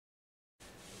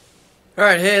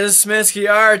Alright, hey, this is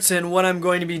Smansky Arts, and what I'm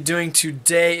going to be doing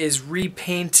today is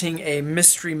repainting a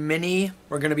mystery mini.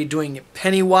 We're going to be doing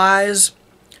Pennywise,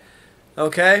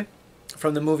 okay,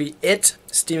 from the movie It,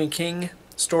 Stephen King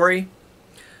story.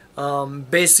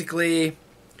 Basically,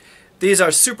 these are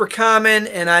super common,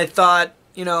 and I thought,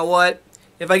 you know what,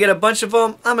 if I get a bunch of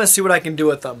them, I'm going to see what I can do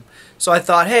with them. So I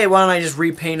thought, hey, why don't I just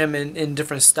repaint them in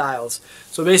different styles.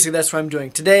 So basically, that's what I'm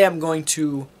doing. Today, I'm going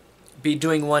to be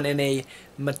doing one in a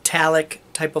metallic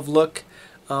type of look.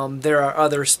 There are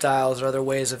other styles or other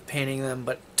ways of painting them,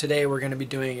 but today we're going to be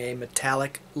doing a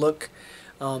metallic look,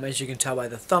 as you can tell by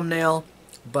the thumbnail.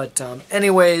 But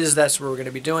anyways, that's what we're going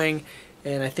to be doing,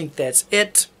 and I think that's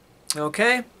it.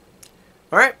 Okay?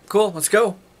 Alright, cool, let's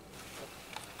go.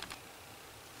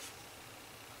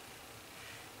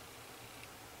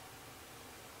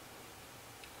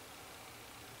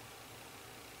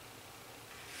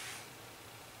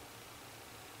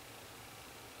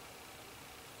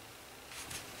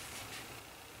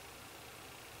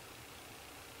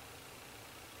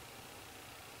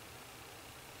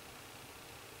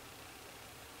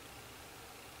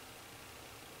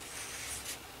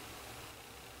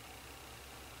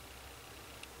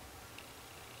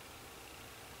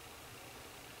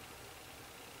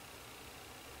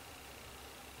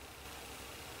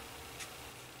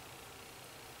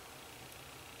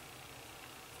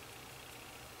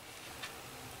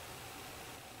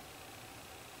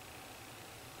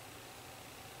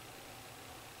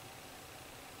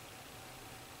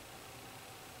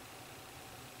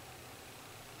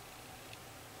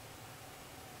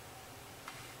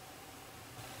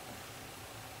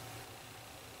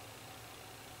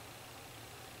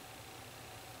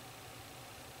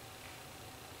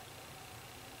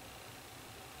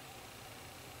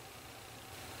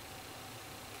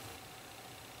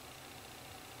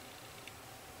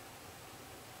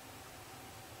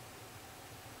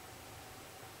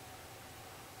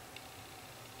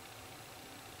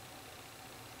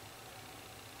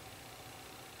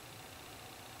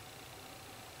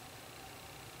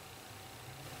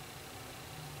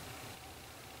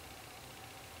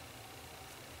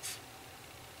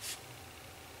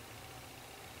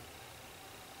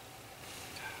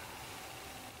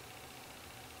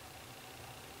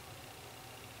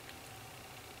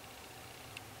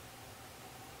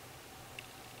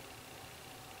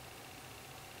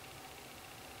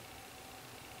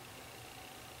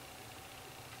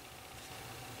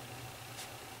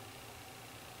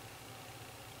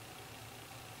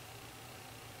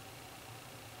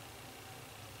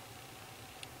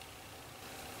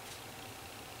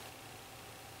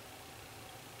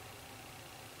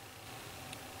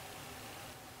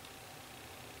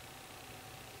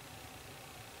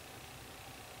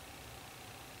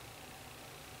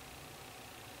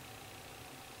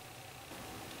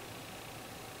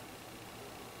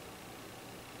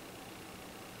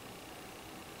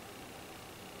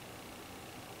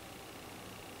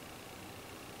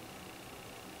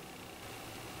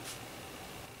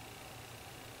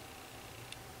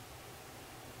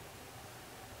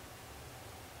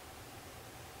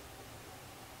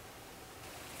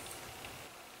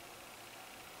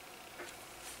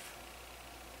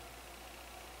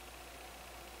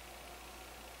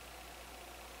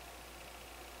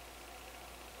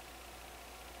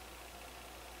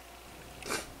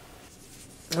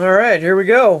 Alright, here we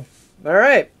go.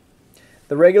 Alright,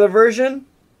 the regular version,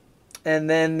 and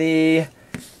then the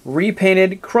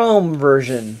repainted chrome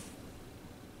version.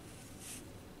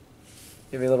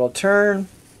 Give you a little turn.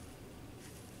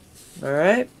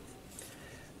 Alright.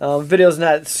 Video's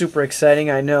not super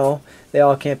exciting, I know. They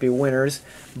all can't be winners.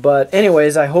 But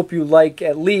anyways, I hope you like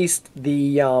at least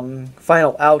the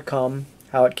final outcome,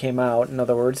 how it came out, in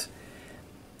other words.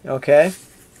 Okay.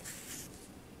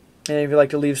 And if you'd like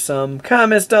to leave some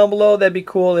comments down below, that'd be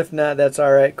cool. If not, that's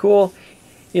alright. Cool.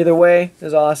 Either way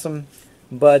is awesome.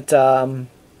 But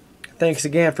thanks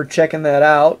again for checking that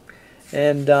out.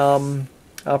 And I'll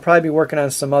probably be working on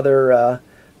some other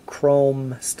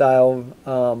chrome style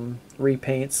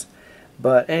repaints.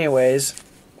 But anyways,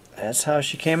 that's how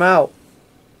she came out.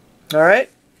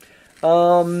 Alright?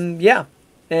 Yeah.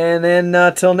 And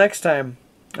then till next time.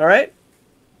 Alright?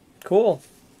 Cool.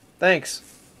 Thanks.